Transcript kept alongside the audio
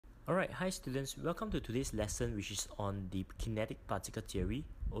Alright, hi students, welcome to today's lesson, which is on the kinetic particle theory,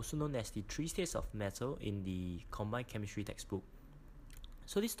 also known as the three states of matter in the combined chemistry textbook.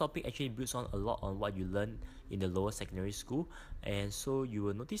 So this topic actually builds on a lot on what you learned in the lower secondary school, and so you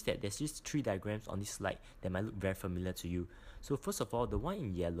will notice that there's just three diagrams on this slide that might look very familiar to you. So first of all, the one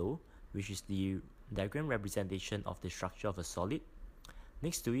in yellow, which is the diagram representation of the structure of a solid.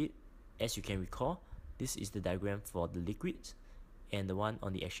 Next to it, as you can recall, this is the diagram for the liquids, and the one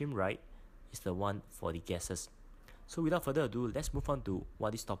on the extreme right is the one for the gases. So without further ado, let's move on to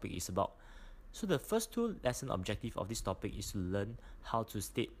what this topic is about. So the first two lesson objective of this topic is to learn how to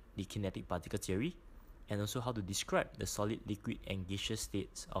state the kinetic particle theory and also how to describe the solid, liquid and gaseous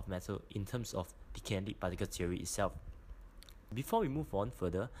states of matter in terms of the kinetic particle theory itself. Before we move on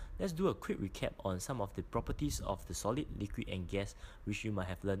further, let's do a quick recap on some of the properties of the solid, liquid and gas which you might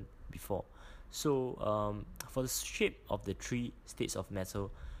have learned before. So for the shape of the three states of matter,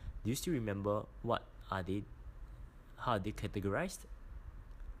 do you still remember what are they? How are they categorized?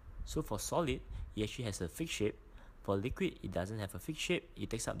 So for solid, it actually has a fixed shape. For liquid, it doesn't have a fixed shape. It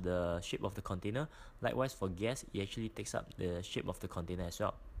takes up the shape of the container. Likewise for gas, it actually takes up the shape of the container as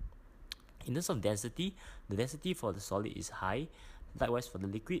well. In terms of density, the density for the solid is high. Likewise for the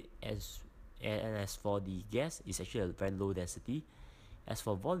liquid, and as for the gas, it's actually a very low density. As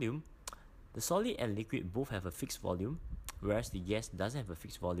for volume, the solid and liquid both have a fixed volume, whereas the gas doesn't have a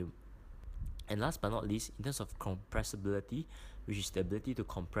fixed volume. And last but not least, in terms of compressibility, which is the ability to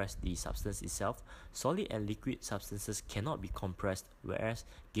compress the substance itself, solid and liquid substances cannot be compressed, whereas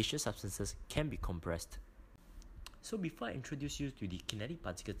gaseous substances can be compressed. So before I introduce you to the kinetic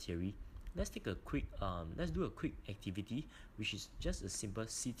particle theory, let's do a quick activity, which is just a simple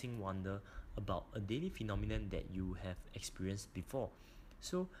sitting wonder about a daily phenomenon that you have experienced before.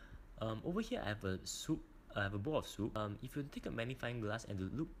 So over here I have a bowl of soup. If you take a magnifying glass and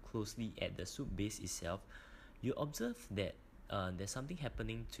to look closely at the soup base itself, you observe that there's something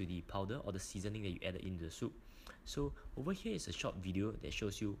happening to the powder or the seasoning that you added into the soup. So over here is a short video that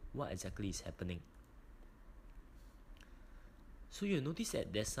shows you what exactly is happening. So you'll notice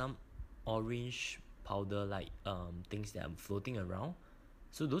that there's some orange powder like things that are floating around.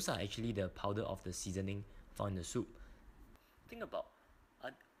 So those are actually the powder of the seasoning found in the soup. Think about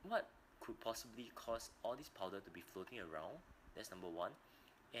what could possibly cause all this powder to be floating around. That's number one.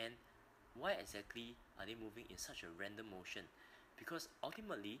 And why exactly are they moving in such a random motion? Because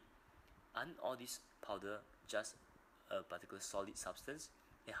ultimately, aren't all this powder just a particular solid substance?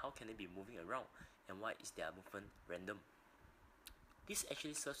 And how can they be moving around? And why is their movement random? This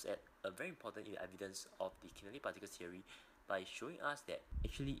actually serves as a very important evidence of the kinetic particle theory by showing us that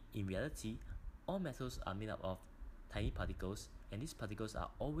actually in reality, all metals are made up of tiny particles, and these particles are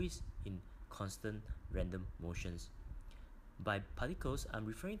always in constant random motions. By particles, I'm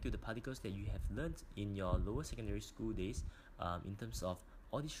referring to the particles that you have learned in your lower secondary school days in terms of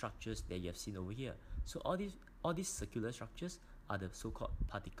all these structures that you have seen over here. So all these circular structures are the so-called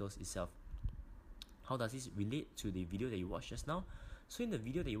particles itself. How does this relate to the video that you watched just now? So in the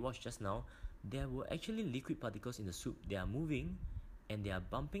video that you watched just now, there were actually liquid particles in the soup. They are moving and they are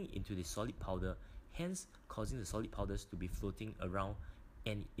bumping into the solid powder, hence causing the solid powders to be floating around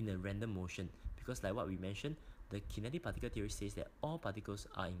and in a random motion. Because like what we mentioned, the kinetic particle theory says that all particles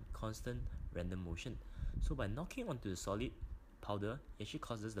are in constant random motion. So by knocking onto the solid powder, it actually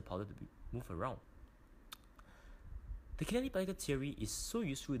causes the powder to move around. The kinetic particle theory is so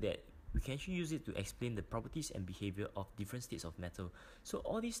useful that we can actually use it to explain the properties and behavior of different states of matter. So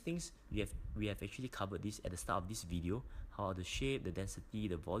all these things, we have actually covered this at the start of this video, how the shape, the density,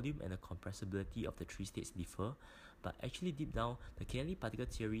 the volume and the compressibility of the three states differ. But actually deep down, the kinetic particle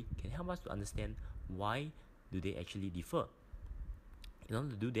theory can help us to understand why do they actually differ. In order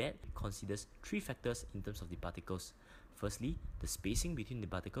to do that, it considers three factors in terms of the particles. Firstly, the spacing between the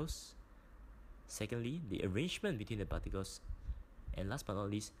particles. Secondly, the arrangement between the particles. And last but not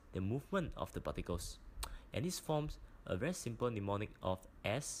least, the movement of the particles. And this forms a very simple mnemonic of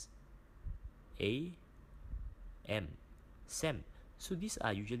S, A, M, SAM. So these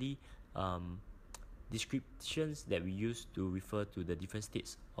are usually descriptions that we use to refer to the different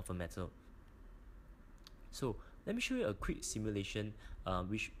states of a metal. So let me show you a quick simulation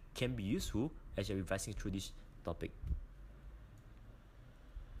which can be useful as you're revising through this topic.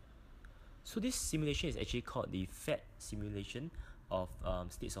 So this simulation is actually called the FAT simulation of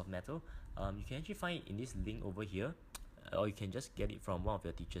states of matter. You can actually find it in this link over here, or you can just get it from one of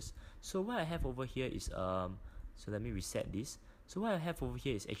your teachers. So what I have over here is so let me reset this. So what I have over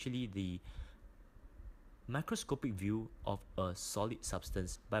here is actually the microscopic view of a solid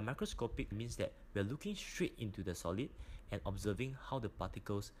substance. By microscopic, it means that we're looking straight into the solid and observing how the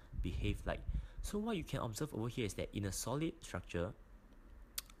particles behave like. So what you can observe over here is that in a solid structure,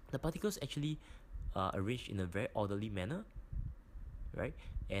 the particles actually are arranged in a very orderly manner, right?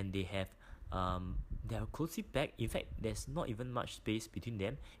 And they are closely packed. In fact, there's not even much space between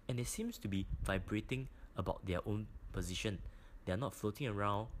them, and they seems to be vibrating about their own position. They are not floating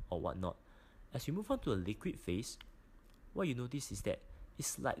around or whatnot. As we move on to a liquid phase, what you notice is that it's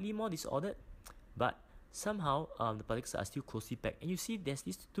slightly more disordered, but somehow the particles are still closely packed, and you see there's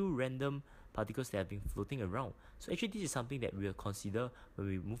these two random particles that have been floating around. So actually this is something that we will consider when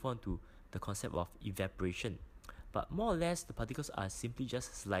we move on to the concept of evaporation. But more or less, the particles are simply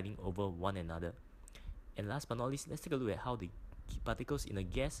just sliding over one another. And last but not least, let's take a look at how the particles in a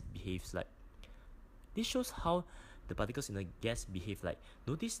gas behaves like. This shows how the particles in a gas behave like.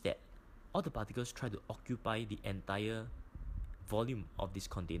 Notice that all the particles try to occupy the entire volume of this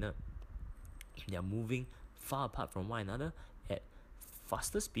container. They are moving far apart from one another at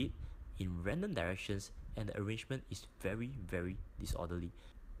faster speed in random directions, and the arrangement is very, very disorderly.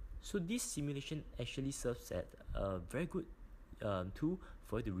 So this simulation actually serves as a very good tool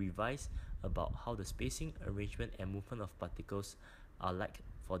for you to revise about how the spacing, arrangement, and movement of particles are like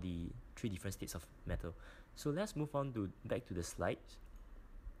for the three different states of matter. So let's move on back to the slides.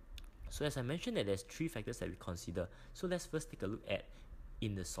 So as I mentioned that there's three factors that we consider. So let's first take a look at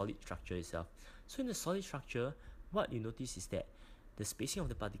in the solid structure itself. So in the solid structure, what you notice is that the spacing of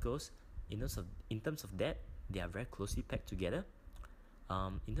the particles, in terms of that, they are very closely packed together.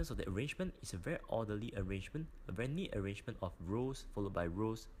 In terms of the arrangement, it's a very orderly arrangement, a very neat arrangement of rows followed by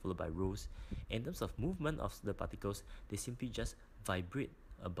rows followed by rows. In terms of movement of the particles, they simply just vibrate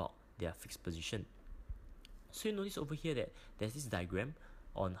about their fixed position. So you notice over here that there's this diagram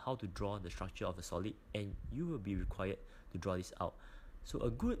on how to draw the structure of a solid, and you will be required to draw this out. So a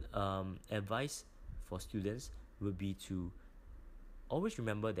good advice for students will be to always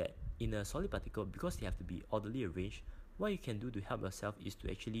remember that in a solid particle, because they have to be orderly arranged, what you can do to help yourself is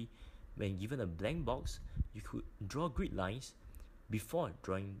to actually, when given a blank box, you could draw grid lines before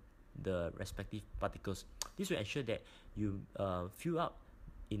drawing the respective particles. This will ensure that you fill up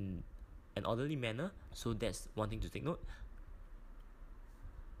in an orderly manner. So that's one thing to take note.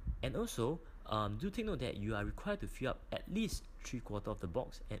 And also, do take note that you are required to fill up at least 3/4 of the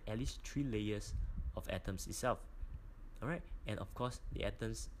box and at least 3 layers of atoms itself. Alright, and of course, the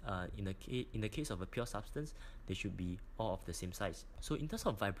atoms, in the case of a pure substance, they should be all of the same size. So in terms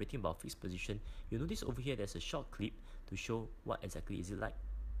of vibrating about fixed position, you notice over here there's a short clip to show what exactly is it like.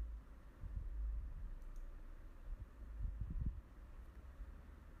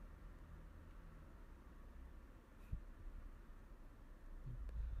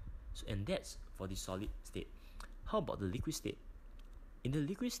 So, and that's for the solid state. How about the liquid state? In the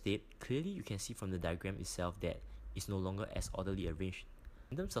liquid state, clearly you can see from the diagram itself that it's no longer as orderly arranged.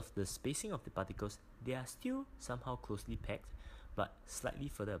 In terms of the spacing of the particles, they are still somehow closely packed, but slightly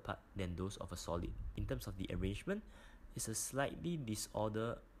further apart than those of a solid. In terms of the arrangement, it's a slightly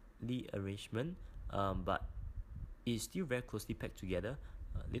disorderly arrangement, but it's still very closely packed together.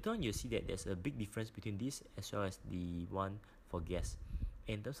 Later on, you'll see that there's a big difference between this as well as the one for gas.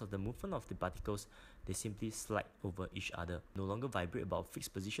 In terms of the movement of the particles, they simply slide over each other, no longer vibrate about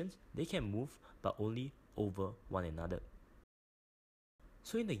fixed positions. They can move, but only over one another.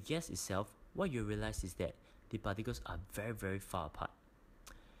 So in the gas itself, what you realize is that the particles are very, very far apart.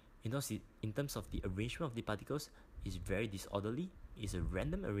 In terms of the arrangement of the particles, it's very disorderly, it's a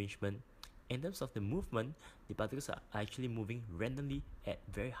random arrangement. In terms of the movement, the particles are actually moving randomly at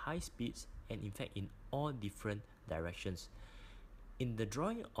very high speeds, and in fact in all different directions. In the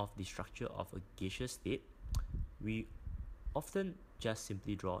drawing of the structure of a gaseous state, we often just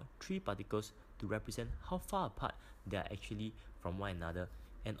simply draw 3 particles to represent how far apart they are actually from one another,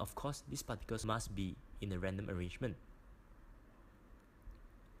 and of course these particles must be in a random arrangement.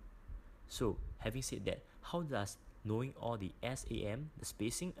 So having said that, how does knowing all the SAM, the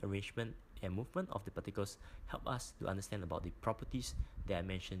spacing, arrangement, and movement of the particles, help us to understand about the properties that I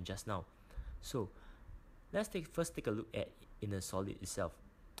mentioned just now? So let's first take a look at in a solid itself.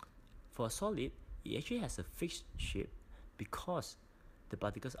 For a solid, it actually has a fixed shape because the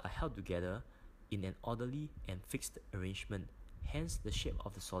particles are held together in an orderly and fixed arrangement. Hence, the shape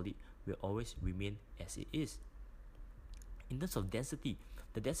of the solid will always remain as it is. In terms of density,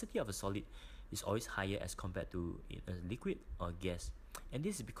 the density of a solid is always higher as compared to a liquid or gas. And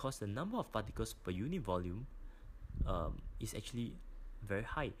this is because the number of particles per unit volume is actually very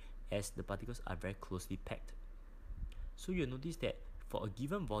high, as the particles are very closely packed. So you'll notice that for a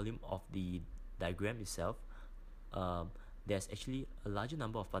given volume of the diagram itself, there's actually a larger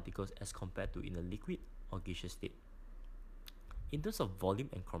number of particles as compared to in a liquid or gaseous state. In terms of volume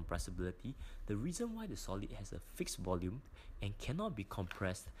and compressibility, the reason why the solid has a fixed volume and cannot be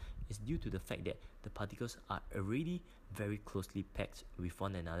compressed is due to the fact that the particles are already very closely packed with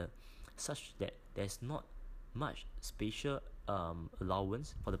one another, such that there's not much spatial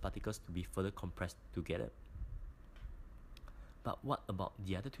allowance for the particles to be further compressed together. But what about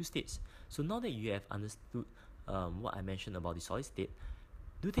the other two states? So now that you have understood what I mentioned about the solid state,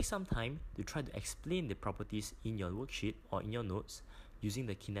 do take some time to try to explain the properties in your worksheet or in your notes using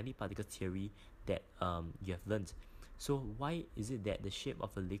the kinetic particle theory that you have learned. So why is it that the shape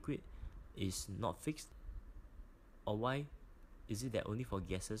of a liquid is not fixed? Or why is it that only for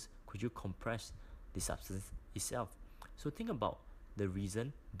gases could you compress the substance itself? So think about the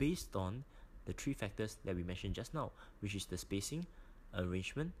reason based on the three factors that we mentioned just now, which is the spacing,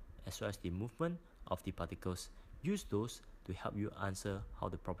 arrangement, as well as the movement of the particles. Use those to help you answer how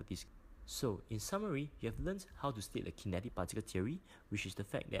the properties. So in summary, you have learned how to state the kinetic particle theory, which is the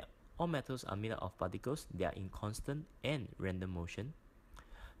fact that all metals are made up of particles that are in constant and random motion.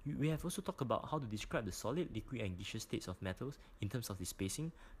 We have also talked about how to describe the solid, liquid and gaseous states of metals in terms of the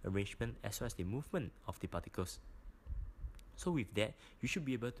spacing, arrangement, as well as the movement of the particles. So with that, you should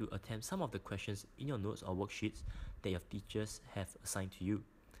be able to attempt some of the questions in your notes or worksheets that your teachers have assigned to you.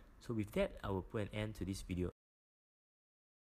 So with that, I will put an end to this video.